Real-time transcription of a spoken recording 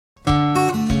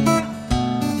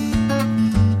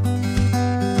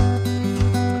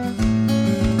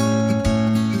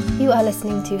You are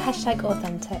listening to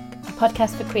 #Authentic, a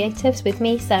podcast for creatives with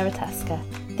me, Sarah Tasker.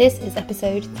 This is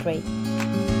episode 3.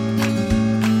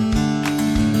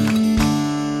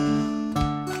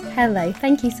 Hello,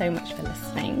 thank you so much for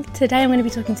listening. Today I'm going to be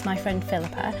talking to my friend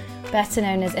Philippa, better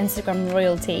known as Instagram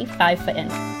royalty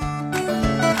 5ftinf.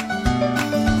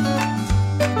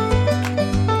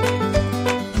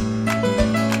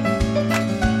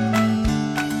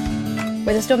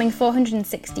 With a storming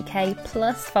 460k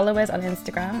plus followers on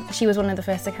Instagram, she was one of the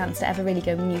first accounts to ever really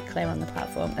go nuclear on the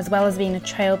platform, as well as being a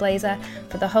trailblazer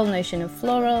for the whole notion of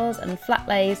florals and flat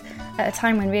lays at a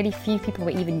time when really few people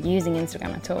were even using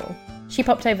Instagram at all. She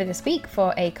popped over this week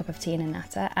for a cup of tea and a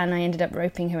natter, and I ended up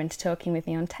roping her into talking with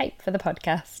me on tape for the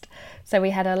podcast. So we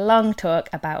had a long talk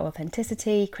about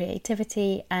authenticity,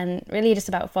 creativity, and really just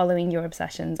about following your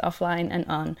obsessions offline and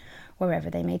on, wherever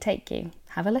they may take you.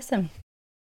 Have a listen.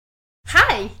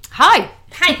 Hi,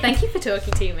 thank you for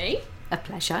talking to me. A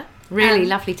pleasure. Really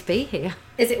lovely to be here.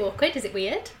 Is it awkward? Is it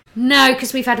weird? No,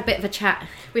 because we've had a bit of a chat.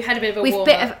 We've had a bit of a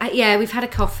warm-up. We've had a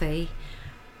coffee.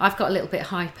 I've got a little bit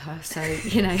hyper, so,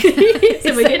 you know.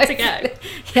 So we're good to go.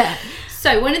 Yeah.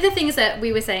 So one of the things that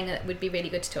we were saying that would be really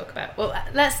good to talk about, well,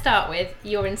 let's start with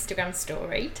your Instagram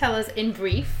story. Tell us in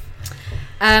brief.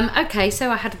 Okay,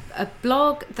 so I had a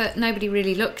blog that nobody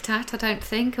really looked at, I don't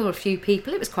think, or a few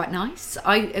people. It was quite nice.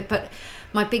 But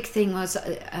my big thing was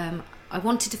I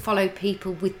wanted to follow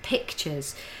people with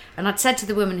pictures. And I'd said to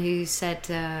the woman who said,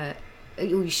 oh,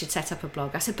 you should set up a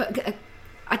blog. I said, but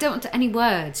I don't want any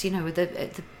words, you know,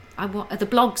 I want the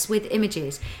blogs with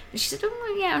images. And she said, oh,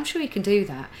 well, yeah, I'm sure you can do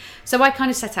that. So I kind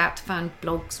of set out to find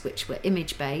blogs which were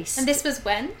image-based. And this was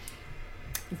when?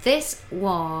 This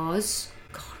was,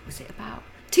 was it about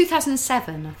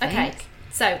 2007, I think. Okay,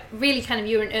 so really kind of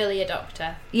you were an early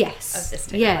adopter. Yes. Of this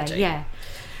technology. Yeah.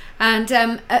 And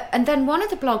then one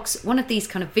of these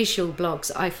kind of visual blogs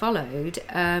I followed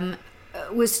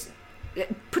was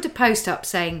put a post up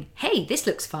saying, hey, this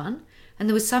looks fun. And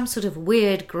there was some sort of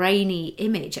weird grainy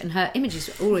image, and her images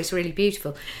are always really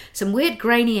beautiful. Some weird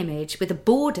grainy image with a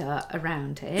border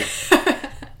around it.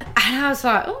 And I was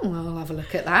like, oh, well, I'll have a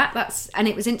look at that. And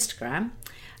it was Instagram.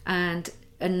 And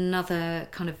another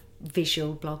kind of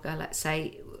visual blogger, let's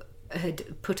say,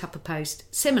 had put up a post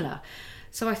similar.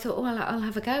 So I thought, well, I'll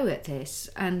have a go at this.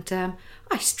 And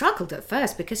I struggled at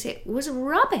first because it was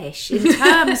rubbish in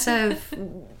terms of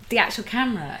the actual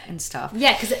camera and stuff.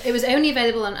 Yeah, because it was only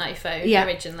available on iPhone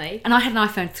originally. And I had an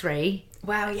iPhone 3.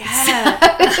 Wow, yeah.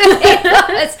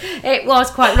 It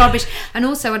was quite rubbish. And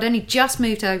also, I'd only just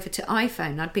moved over to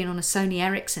iPhone. I'd been on a Sony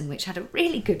Ericsson, which had a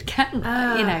really good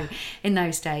camera, you know, in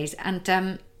those days. And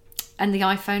the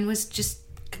iPhone was just,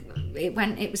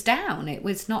 it was down. It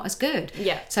was not as good.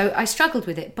 Yeah. So I struggled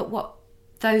with it. But what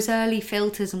those early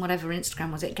filters and whatever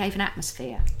Instagram was, it gave an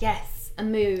atmosphere. Yes, a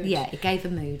mood. Yeah, it gave a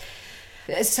mood.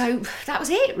 So that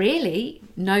was it, really.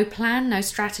 No plan, no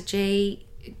strategy,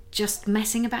 just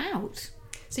messing about.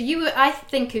 So I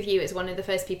think of you as one of the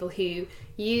first people who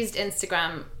used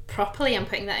Instagram properly. I'm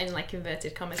putting that in like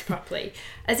inverted commas, properly.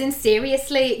 As in,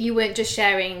 seriously, you weren't just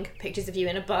sharing pictures of you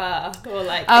in a bar or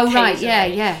like right,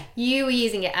 yeah. You were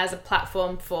using it as a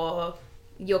platform for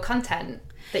your content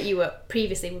that you were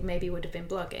previously maybe would have been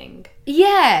blogging.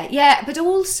 Yeah, but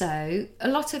also a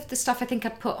lot of the stuff I think I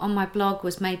put on my blog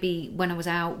was maybe when I was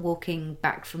out walking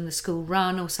back from the school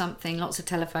run or something, lots of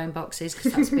telephone boxes,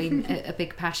 because that's been a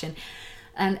big passion.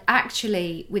 And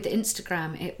actually with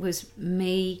Instagram, it was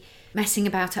me messing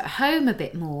about at home a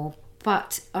bit more,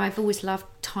 but I've always loved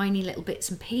tiny little bits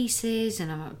and pieces,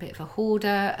 and I'm a bit of a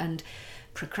hoarder and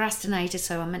procrastinator,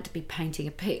 so I'm meant to be painting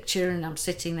a picture and I'm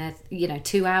sitting there, you know,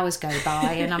 2 hours go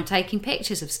by and I'm taking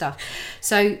pictures of stuff.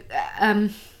 So so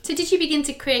did you begin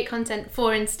to create content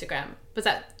for Instagram? Was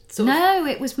that No,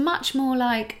 it was much more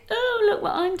like, oh, look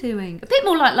what I'm doing. A bit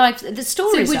more like the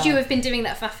stories. So would you have been doing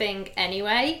that faffing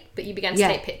anyway, but you began to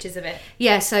take pictures of it?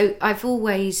 Yeah, so I've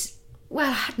always,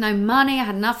 I had no money, I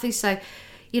had nothing, so,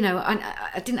 you know,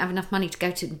 I didn't have enough money to go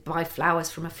to buy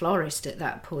flowers from a florist at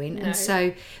that point. No. And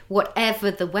so whatever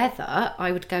the weather,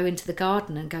 I would go into the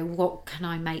garden and go, what can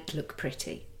I make look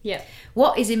pretty? Yeah.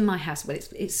 What is in my house? Well,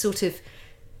 it's sort of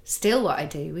still what I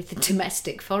do with the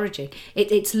domestic foraging.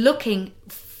 It's looking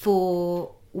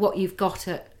for what you've got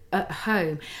at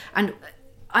home. And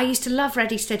I used to love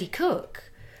Ready Steady Cook,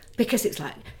 because it's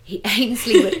like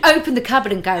Ainsley would open the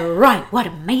cupboard and go, right, what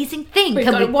amazing thing. We've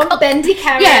got one bendy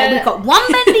carrot. Yeah, we've got one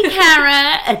bendy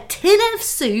carrot, a tin of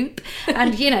soup,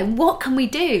 and, you know, what can we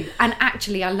do? And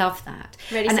actually, I love that.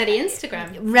 Ready Steady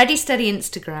Instagram. Ready Steady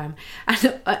Instagram.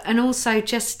 And also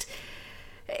just,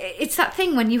 it's that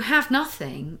thing when you have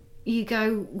nothing, you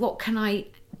go, what can I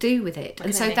do with it.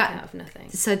 And so that out of nothing.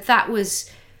 So that was,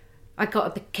 I got a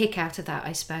big kick out of that,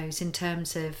 I suppose, in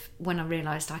terms of when I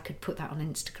realised I could put that on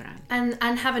Instagram. And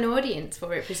have an audience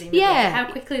for it, presumably. Yeah. How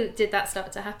quickly did that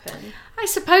start to happen? I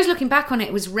suppose looking back on it,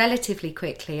 it was relatively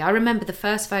quickly. I remember the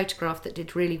first photograph that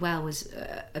did really well was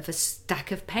of a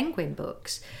stack of penguin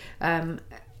books.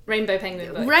 Rainbow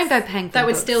penguin books. Rainbow penguin That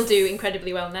would books. still do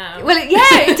incredibly well now. Well,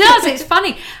 it does. It's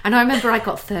funny. And I remember I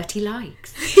got 30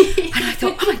 likes. And I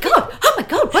thought, oh my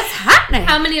God, what's happening?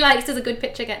 How many likes does a good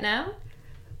picture get now?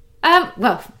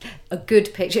 Well, a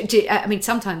good picture. I mean,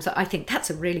 sometimes I think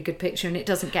that's a really good picture and it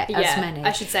doesn't get as many.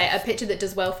 I should say a picture that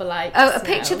does well for likes. Oh, a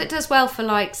picture that does well for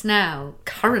likes now,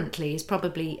 currently, is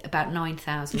probably about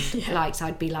 9,000 likes.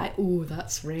 I'd be like, oh,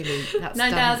 that's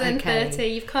 9,030.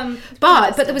 Okay. You've come.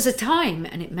 But there was a time,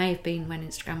 and it may have been when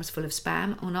Instagram was full of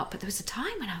spam or not, but there was a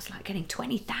time when I was like getting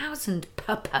 20,000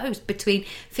 per post, between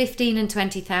 15 and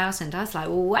 20,000. I was like,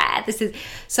 wow, this is.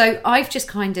 So I've just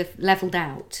kind of leveled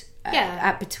out.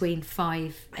 At between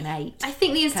 5 and 8. I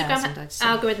think the Instagram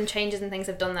algorithm changes and things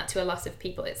have done that to a lot of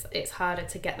people. It's harder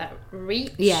to get that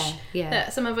reach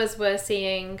that some of us were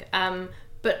seeing.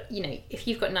 But if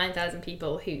you've got 9,000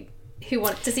 people who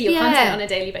want to see your content on a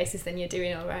daily basis, then you're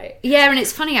doing all right. Yeah, and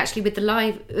it's funny actually with the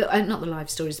live, not the live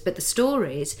stories, but the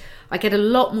stories, I get a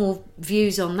lot more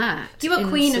views on that. You were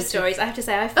queen of stories, I have to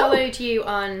say. I followed you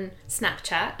on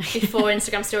Snapchat before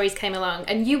Instagram stories came along,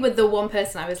 and you were the one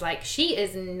person I was like, she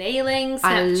is nailing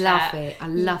Snapchat. I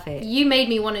love it. You made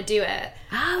me want to do it.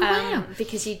 Oh, wow.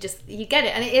 Because you get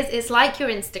it. And it's like your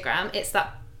Instagram.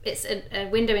 It's a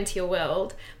window into your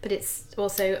world, but it's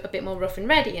also a bit more rough and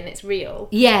ready, and it's real.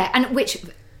 Yeah, and which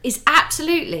is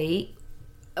absolutely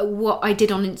what I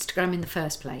did on Instagram in the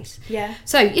first place. Yeah.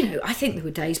 So, I think there were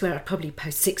days where I'd probably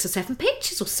post 6 or 7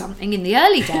 pictures or something in the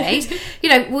early days,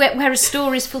 whereas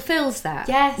stories fulfills that.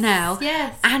 Yes. Now.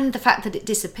 Yes. And the fact that it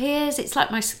disappears, it's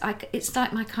like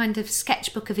my kind of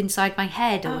sketchbook of inside my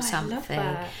head or something. I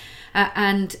love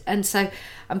that. And so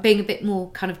I'm being a bit more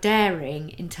kind of daring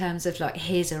in terms of like,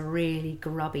 here's a really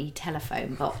grubby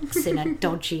telephone box in a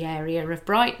dodgy area of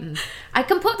Brighton. I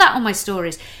can put that on my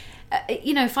stories.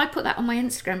 If I put that on my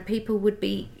Instagram, people would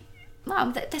be,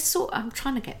 well, I'm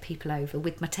trying to get people over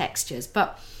with my textures.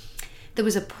 But there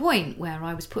was a point where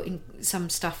I was putting some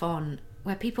stuff on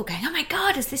where people going, oh my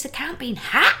God, has this account been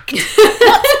hacked?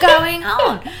 What's going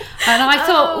on? And I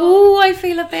thought, I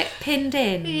feel a bit pinned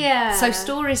in. Yeah. So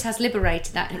Stories has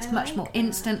liberated that, and it's much more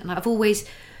instant. And I've always,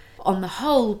 on the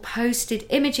whole, posted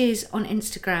images on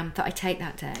Instagram that I take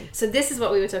that day. So this is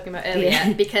what we were talking about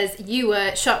earlier, because you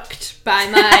were shocked by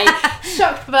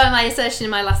my assertion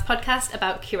in my last podcast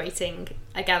about curating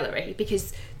a gallery,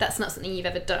 because that's not something you've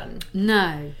ever done.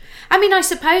 No. I mean, I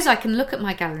suppose I can look at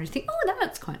my gallery and think, oh, that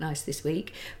looks quite nice this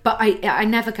week. But I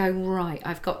never go, right,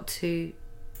 I've got to...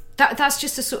 That's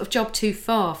just a sort of job too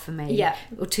far for me. Yeah.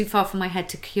 Or too far for my head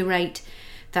to curate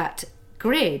that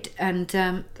grid. And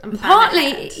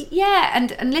partly,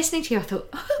 and listening to you, I thought,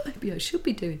 oh, maybe I should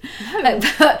be doing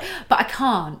it. But I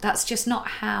can't. That's just not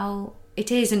how... It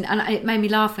is, and it made me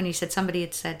laugh when you said somebody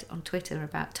had said on Twitter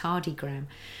about tardigram.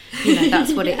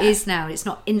 That's what it is now. It's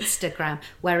not Instagram,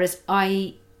 whereas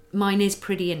mine is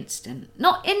pretty instant.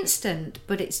 Not instant,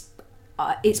 but it's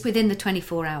within the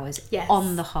 24 hours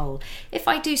on the whole. If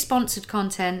I do sponsored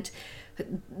content,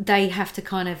 they have to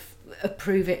kind of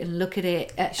approve it and look at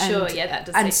it. That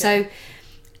does. And so.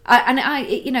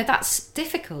 That's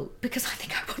difficult because I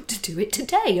think I want to do it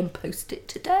today and post it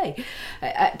today.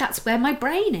 That's where my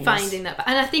brain is. Finding that.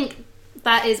 And I think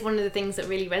that is one of the things that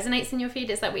really resonates in your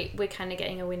feed, is that we're kind of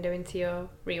getting a window into your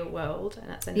real world, and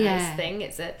that's a nice thing.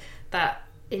 It's that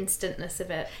instantness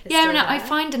of it. And I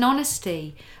find an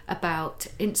honesty about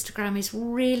Instagram is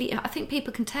really, I think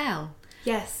people can tell.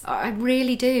 Yes. I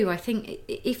really do. I think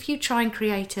if you try and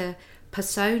create a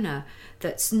persona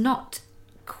that's not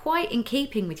quite in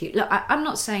keeping with you. Look, I'm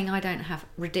not saying I don't have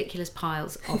ridiculous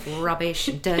piles of rubbish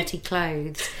and dirty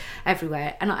clothes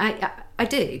everywhere, and I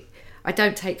do. I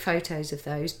don't take photos of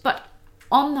those, but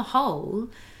on the whole,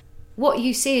 what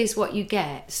you see is what you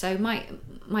get. So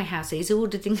my house is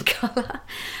ordered in colour,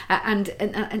 and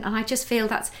I just feel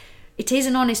it is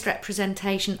an honest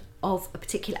representation of a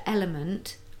particular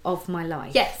element of my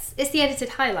life. Yes, it's the edited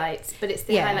highlights, but it's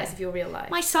the highlights of your real life.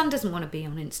 My son doesn't want to be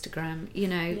on Instagram,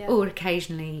 or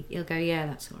occasionally he'll go, yeah,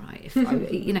 that's all right. If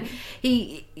I,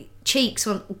 he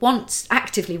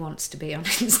actively wants to be on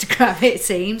Instagram, it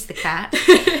seems, the cat.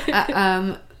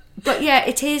 But yeah,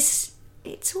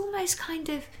 it's almost kind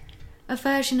of a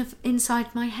version of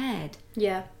inside my head.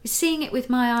 Yeah. Seeing it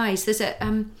with my eyes. There's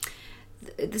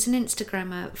there's an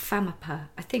Instagrammer, Famapa,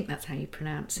 I think that's how you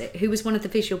pronounce it, who was one of the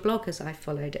visual bloggers I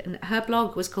followed, and her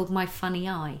blog was called My Funny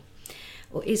Eye,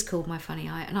 or is called My Funny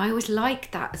Eye, and I always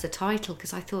liked that as a title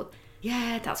because I thought,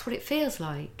 yeah, that's what it feels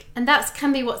like. And that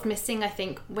can be what's missing, I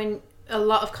think, when a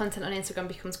lot of content on Instagram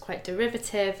becomes quite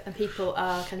derivative and people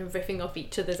are kind of riffing off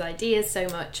each other's ideas so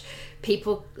much,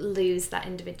 people lose that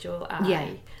individual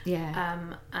eye.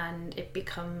 And it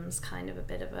becomes kind of a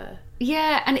bit of a...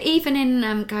 Yeah, and even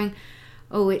in going,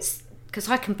 it's... Because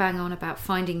I can bang on about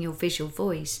finding your visual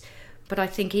voice, but I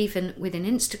think even within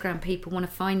Instagram, people want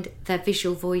to find their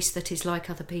visual voice that is like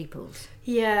other people's.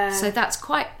 Yeah. So that's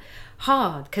quite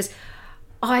hard, because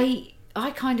I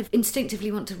kind of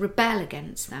instinctively want to rebel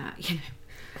against that,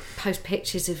 post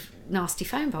pictures of nasty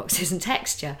phone boxes and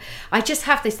texture. I just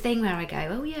have this thing where I go,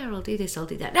 oh yeah, I'll do this, I'll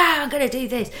do that. No, I'm going to do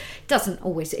this. It doesn't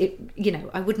always,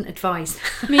 I wouldn't advise.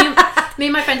 Me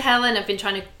and my friend Helen have been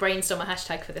trying to brainstorm a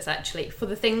hashtag for this, actually, for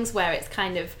the things where it's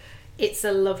kind of, it's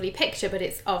a lovely picture, but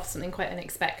it's of something quite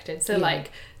unexpected. So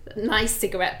like nice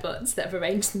cigarette butts that have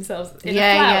arranged themselves in a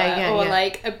flower, or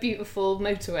like a beautiful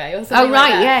motorway or something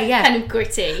like that. Kind of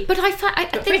gritty. But I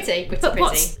think pretty.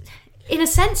 What's, in a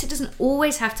sense, it doesn't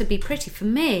always have to be pretty. For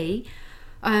me,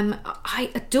 I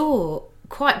adore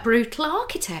quite brutal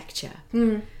architecture.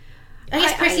 I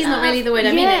guess pretty is not really the word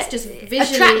I mean. It's just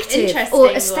visually attractive interesting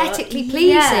or aesthetically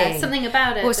pleasing. Yeah, something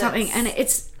about it or something.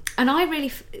 And I really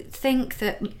think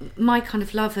that my kind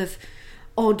of love of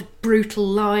odd, brutal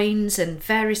lines and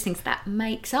various things, that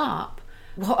makes up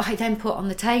what I then put on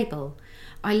the table.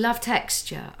 I love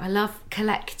texture. I love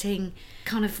collecting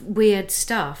kind of weird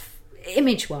stuff,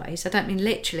 image-wise. I don't mean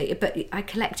literally, but I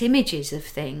collect images of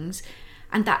things,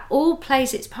 and that all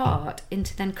plays its part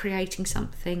into then creating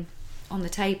something on the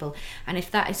table. And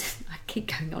if that is, I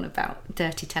keep going on about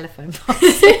dirty telephone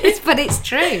boxes, but it's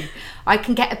true. I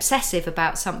can get obsessive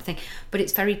about something, but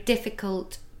it's very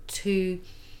difficult to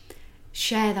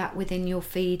share that within your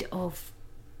feed of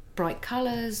bright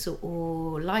colours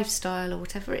or lifestyle or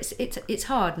whatever. It's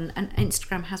hard, and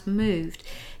Instagram has moved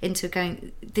into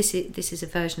going, this is a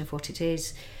version of what it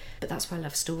is. But that's why I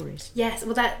love stories. Yes,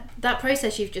 well, that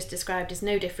process you've just described is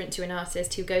no different to an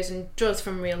artist who goes and draws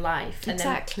from real life and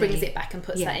then brings it back and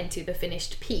puts that into the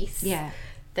finished piece. Yeah.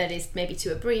 That is maybe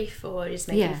to a brief or is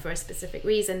maybe for a specific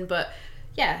reason. But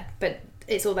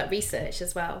it's all that research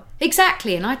as well.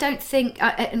 Exactly, and I don't think,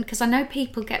 and because I know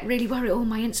people get really worried,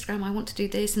 my Instagram, I want to do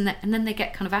this, and then they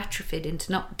get kind of atrophied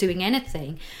into not doing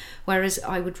anything. Whereas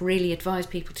I would really advise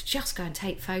people to just go and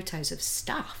take photos of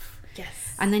stuff.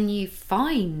 Yes. And then you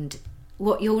find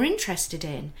what you're interested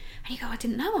in. And you go, I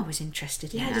didn't know I was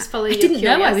interested in that. Just follow I your didn't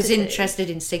know I was curiosity. interested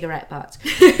in cigarette butts.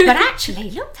 But actually,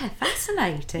 look, they're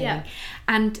fascinating. Yeah.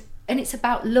 And it's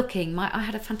about looking. I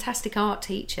had a fantastic art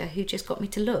teacher who just got me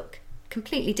to look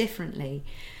completely differently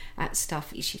at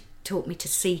stuff. She taught me to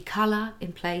see colour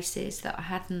in places that I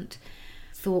hadn't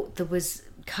thought there was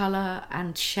colour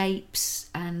and shapes.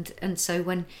 And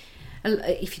so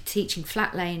if you're teaching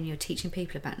flat lay and you're teaching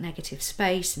people about negative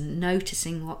space and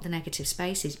noticing what the negative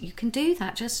space is, you can do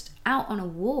that just out on a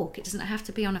walk. It doesn't have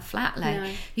to be on a flat lay.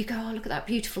 No. You go, look at that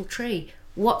beautiful tree.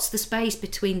 What's the space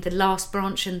between the last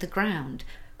branch and the ground?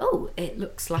 Oh, it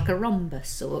looks like a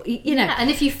rhombus, or Yeah,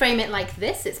 and if you frame it like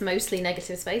this, it's mostly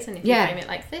negative space, and if you frame it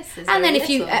like this, it's and then if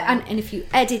you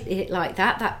edit it like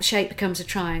that, that shape becomes a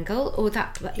triangle, or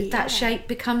that shape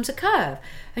becomes a curve,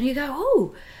 and you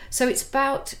go, so it's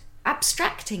about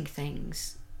abstracting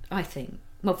things, I think.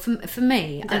 Well, for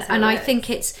me, and I think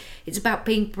it's about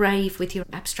being brave with your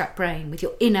abstract brain, with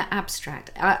your inner abstract.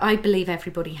 I believe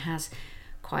everybody has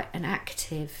quite an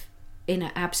active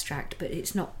inner abstract, but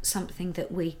it's not something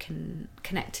that we can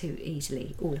connect to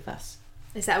easily, all of us.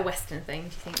 Is that a Western thing? Do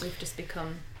you think we've just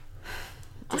become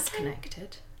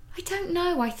disconnected? I don't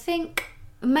know. I think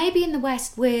maybe in the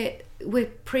West we're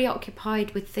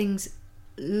preoccupied with things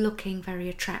looking very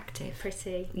attractive,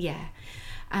 pretty,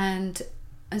 and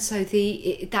so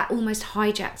that almost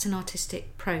hijacks an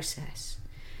artistic process.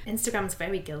 Instagram's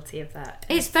very guilty of that.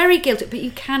 It's very guilty, but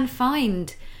you can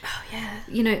find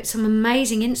some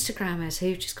amazing Instagrammers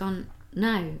who've just gone,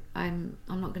 no, I'm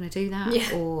not going to do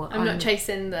that, or I'm not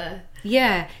chasing the...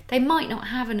 they might not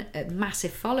have a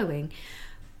massive following,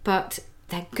 but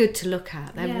they're good to look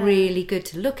at. They're really good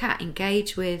to look at,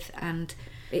 engage with, and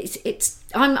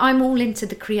I'm all into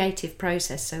the creative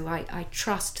process, so I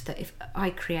trust that if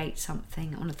I create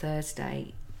something on a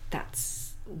Thursday, that's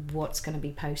what's going to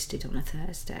be posted on a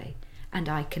Thursday, and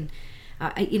I can,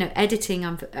 editing.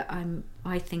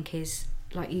 I think is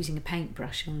like using a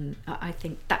paintbrush on. I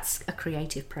think that's a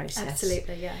creative process.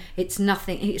 Absolutely, yeah. It's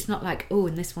nothing. It's not like, oh,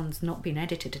 and this one's not been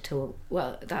edited at all.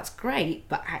 Well, that's great,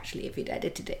 but actually, if you'd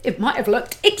edited it, it might have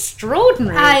looked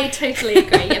extraordinary. I totally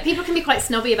agree. Yeah, people can be quite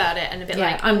snobby about it and a bit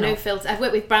like, I'm no not. filters. I've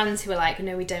worked with brands who are like,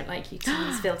 no, we don't like you to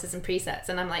use filters and presets,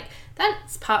 and I'm like,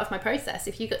 that's part of my process.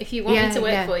 If you want me to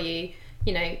work for you.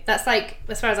 You know, that's like,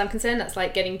 as far as I'm concerned, that's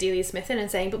like getting Delia Smith in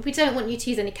and saying, but we don't want you to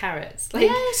use any carrots. Like,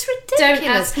 it's ridiculous. Don't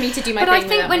ask me to do my thing. But I thing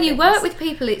think when you things. work with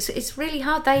people, it's really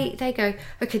hard. They go,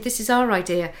 okay, this is our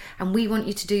idea, and we want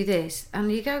you to do this,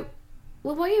 and you go,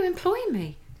 well, why are you employing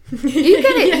me? You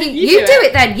get it. you do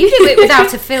it then. You do it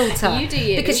without a filter. You do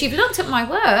you. Because you've looked at my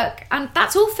work and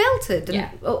that's all filtered and,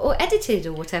 or edited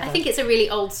or whatever. I think it's a really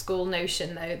old school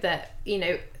notion though that, you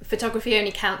know, photography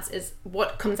only counts as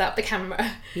what comes out the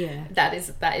camera. Yeah. That is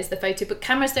the photo. But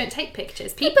cameras don't take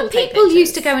pictures. People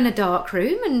used to go in a dark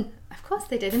room and of course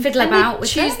they did. Fiddle about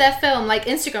with choose their film. Like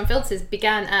Instagram filters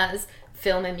began as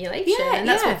film emulation, and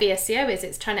that's what VSCO is.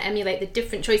 It's trying to emulate the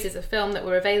different choices of film that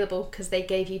were available because they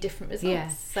gave you different results. Yeah.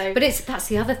 So, but that's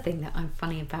the other thing that I'm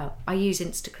funny about. I use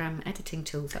Instagram editing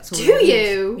tools. That's all. Do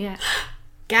you? Yeah.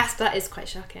 Gasp! That is quite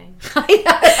shocking.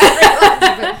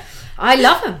 I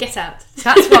love them. Get out.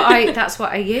 That's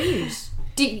what I use.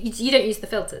 You don't use the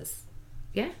filters?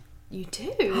 Yeah. You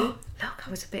do? Look, I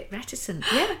was a bit reticent.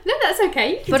 Yeah. No, that's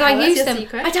okay. You can but tell I us use your them.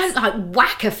 secrets. I don't like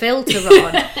whack a filter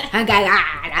on and go,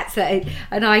 that's it.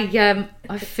 And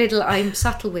I fiddle. I'm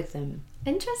subtle with them.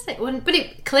 Interesting. Well, but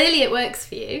clearly it works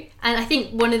for you. And I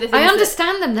think one of the things I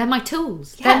understand them. They're my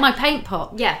tools. Yeah. They're my paint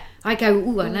pot. Yeah. I go,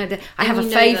 ooh, I know that. I have a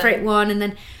favourite one, and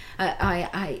then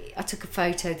I took a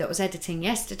photo that was editing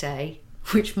yesterday,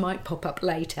 which might pop up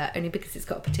later, only because it's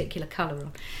got a particular colour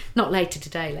on. Not later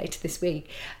today, later this week.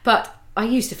 But I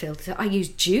used a filter. I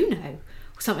used Juno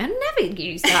or something. I never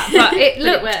used that, but it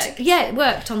looked. But it worked. Yeah, it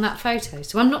worked on that photo.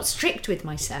 So I'm not strict with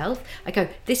myself. I go,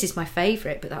 this is my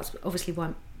favourite, but that's obviously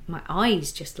why my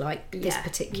eyes just like this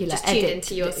particular just edit. tuned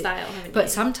into your style, haven't but you?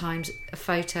 sometimes a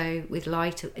photo with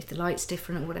light, if the light's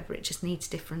different or whatever, it just needs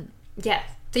different. Yeah.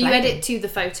 So you edit to the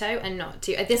photo and not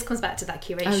to. This comes back to that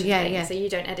curation thing. Yeah. So you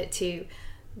don't edit to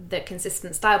the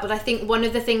consistent style. But I think one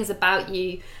of the things about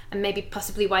you, and maybe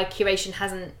possibly why curation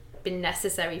hasn't been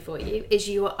necessary for you, is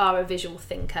you are a visual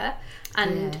thinker,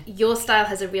 and your style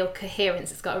has a real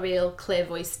coherence. It's got a real clear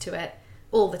voice to it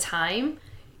all the time.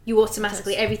 You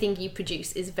automatically, everything you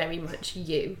produce is very much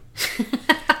you.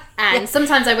 And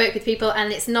sometimes I work with people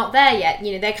and it's not there yet.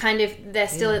 You know, they're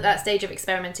still at that stage of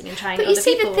experimenting and trying. But you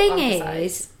see, the thing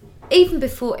is, even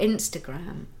before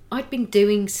Instagram, I'd been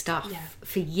doing stuff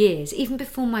for years, even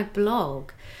before my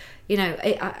blog. You know,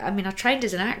 I mean, I trained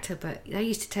as an actor, but they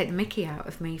used to take the mickey out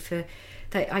of me for.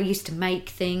 I used to make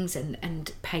things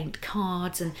and paint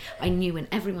cards, and I knew when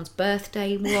everyone's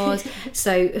birthday was.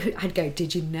 So I'd go,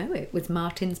 did you know it was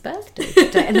Martin's birthday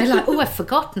today? And they're like, oh, I've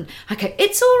forgotten. I go,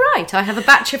 it's all right, I have a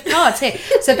batch of cards here.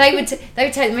 So they would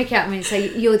take the mickey out of me and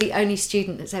say, you're the only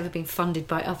student that's ever been funded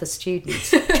by other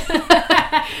students.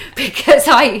 Because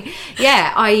I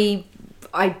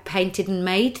painted and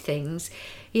made things,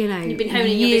 you know, you've been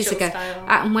honing years your visual ago. style.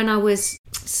 And when I was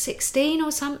 16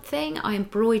 or something, I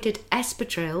embroidered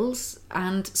espadrilles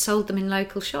and sold them in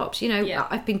local shops. You know,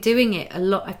 I've been doing it a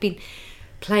lot. I've been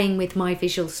playing with my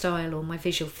visual style or my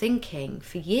visual thinking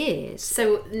for years.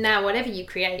 So now whatever you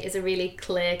create is a really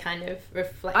clear kind of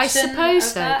reflection. I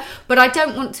suppose so. That. But I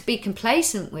don't want to be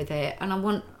complacent with it, and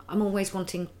I'm always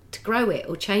wanting to grow it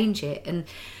or change it, and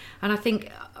I think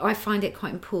I find it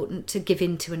quite important to give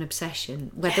in to an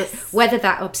obsession, whether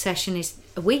that obsession is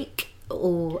a week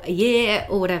or a year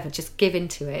or whatever. Just give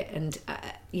into it, and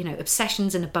you know,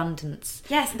 obsessions and abundance.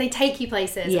 Yes, they take you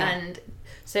places, and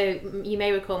so you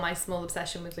may recall my small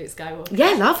obsession with Luke Skywalker.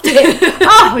 Yeah, loved it.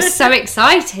 Oh, I was so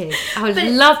excited. I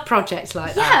love projects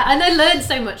like that. Yeah, and I learned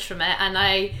so much from it, and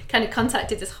I kind of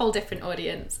contacted this whole different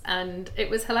audience, and it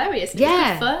was hilarious. It was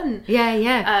good fun.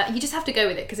 Yeah. You just have to go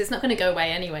with it because it's not going to go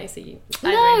away anyway. So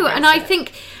I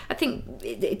think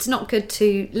it's not good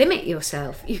to limit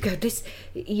yourself. You go,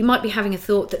 you might be having a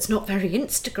thought that's not very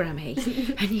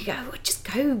Instagrammy, and you go, well, just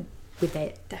go with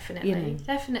it. Definitely, you know.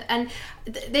 Definitely. And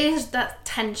there's that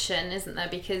tension, isn't there?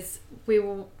 Because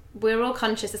we're all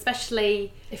conscious,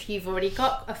 especially if you've already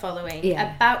got a following,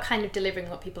 about kind of delivering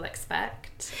what people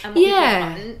expect and what people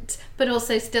want, but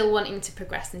also still wanting to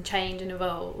progress and change and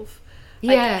evolve.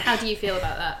 How do you feel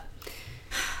about that?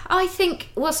 I think,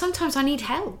 well, sometimes I need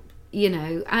help, you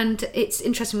know, and it's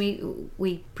interesting.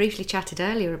 We briefly chatted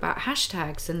earlier about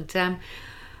hashtags, and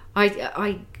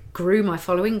I grew my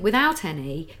following without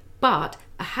any, But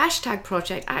a hashtag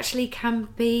project actually can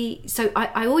be... So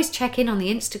I always check in on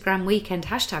the Instagram weekend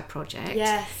hashtag project.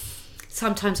 Yes.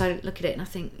 Sometimes I look at it and I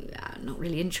think, I'm not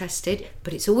really interested,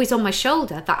 but it's always on my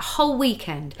shoulder that whole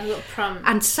weekend. A little prompt.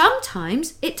 And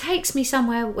sometimes it takes me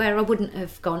somewhere where I wouldn't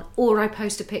have gone, or I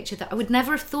post a picture that I would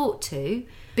never have thought to,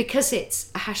 because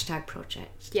it's a hashtag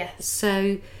project. Yes.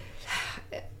 So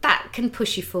that can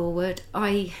push you forward.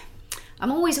 I'm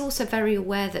always also very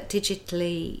aware that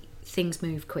digitally things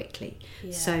move quickly.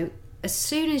 Yeah. So as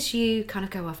soon as you kind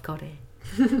of go, I've got it.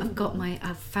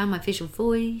 I've found my visual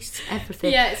voice,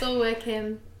 everything. Yeah, it's all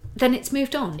working. Then it's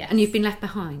moved on, yes. and you've been left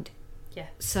behind. Yeah.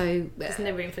 So there's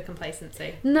no room for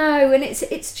complacency. No, and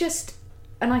it's just,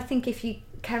 and I think if you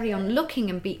carry on looking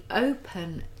and be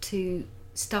open to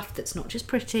stuff that's not just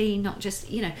pretty, not just,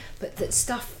 but that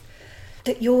stuff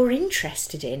that you're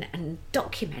interested in, and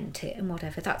document it and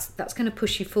whatever, that's going to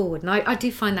push you forward. And I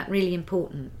do find that really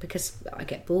important, because I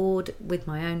get bored with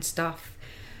my own stuff.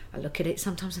 I look at it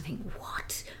sometimes and think,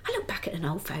 what? I look back at an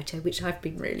old photo which I've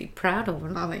been really proud of,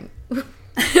 and I think,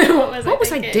 what was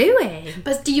I doing?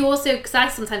 But do you also, because I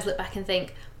sometimes look back and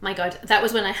think, my God, that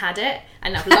was when I had it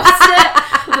and I've lost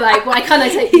it. Like, why can't I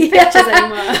take these pictures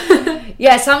anymore?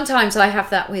 Yeah, sometimes I have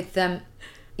that with, in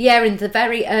the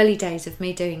very early days of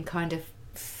me doing kind of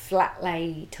flat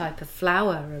lay type of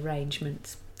flower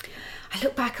arrangements, I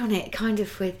look back on it kind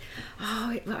of with,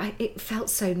 it felt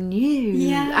so new.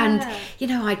 Yeah. And,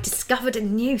 I discovered a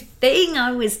new thing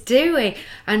I was doing.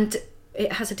 And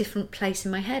it has a different place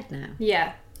in my head now.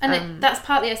 Yeah. And that's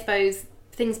partly, I suppose,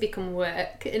 things become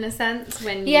work, in a sense,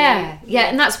 when you... Yeah,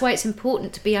 and that's why it's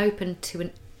important to be open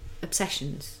to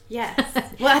obsessions. Yes.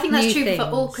 Well, I think that's true for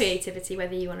all creativity,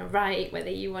 whether you want to write, whether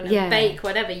you want to bake,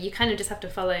 whatever. You kind of just have to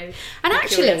follow. And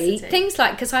actually, curiosity. Things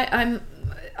like, because I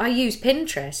use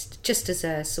Pinterest just as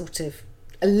a sort of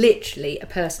literally a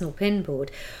personal pin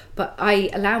board, but I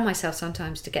allow myself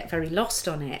sometimes to get very lost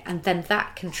on it, and then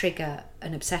that can trigger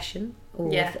an obsession,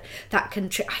 or that can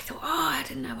I thought, I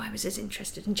didn't know I was as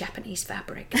interested in Japanese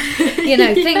fabric,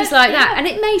 things like that. And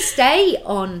it may stay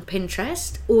on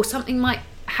Pinterest, or something might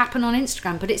happen on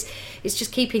Instagram, but it's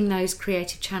just keeping those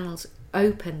creative channels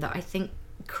open that I think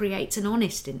creates an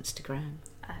honest Instagram.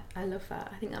 I love that.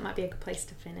 I think that might be a good place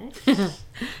to finish.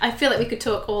 I feel like we could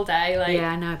talk all day.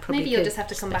 I know. Probably maybe you'll just have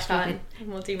to come back on and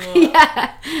we'll do more.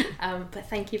 But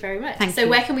thank you very much. So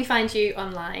where can we find you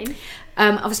online?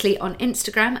 Obviously on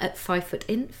Instagram at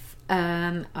 5ftinf.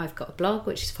 I've got a blog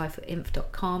which is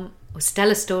 5ftinf.com. Or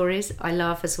Stella Stories, I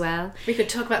love as well. We could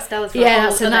talk about Stella's.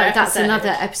 That's another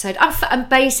episode. I'm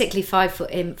basically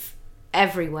 5ftinf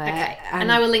everywhere. Okay,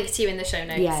 and I will link to you in the show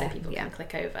notes so people can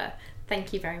click over.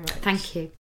 Thank you very much. Thank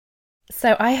you.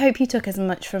 So I hope you took as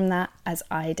much from that as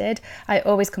I did. I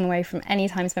always come away from any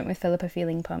time spent with Philippa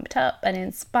feeling pumped up and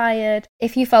inspired.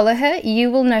 If you follow her, you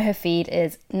will know her feed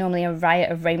is normally a riot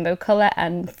of rainbow colour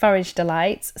and forage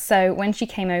delights. So when she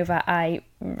came over, I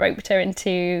roped her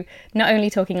into not only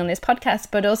talking on this podcast,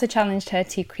 but also challenged her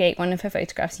to create one of her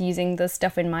photographs using the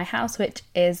stuff in my house, which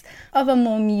is of a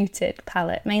more muted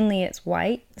palette. Mainly it's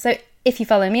white. So if you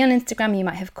follow me on Instagram, you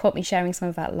might have caught me sharing some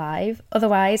of that live.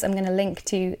 Otherwise, I'm going to link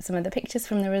to some of the pictures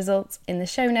from the results in the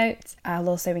show notes. I'll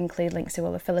also include links to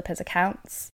all of Philippa's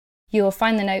accounts. You'll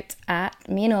find the notes at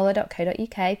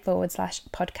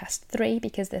meandorla.co.uk/podcast3,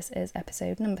 because this is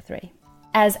episode number 3.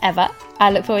 As ever, I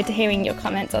look forward to hearing your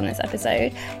comments on this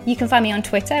episode. You can find me on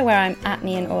Twitter, where I'm at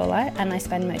meandorla, and I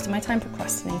spend most of my time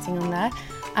procrastinating on there.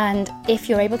 And if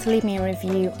you're able to leave me a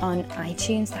review on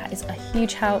iTunes, that is a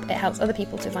huge help. It helps other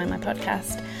people to find my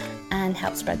podcast and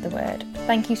help spread the word.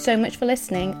 Thank you so much for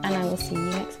listening, and I will see you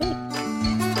next week.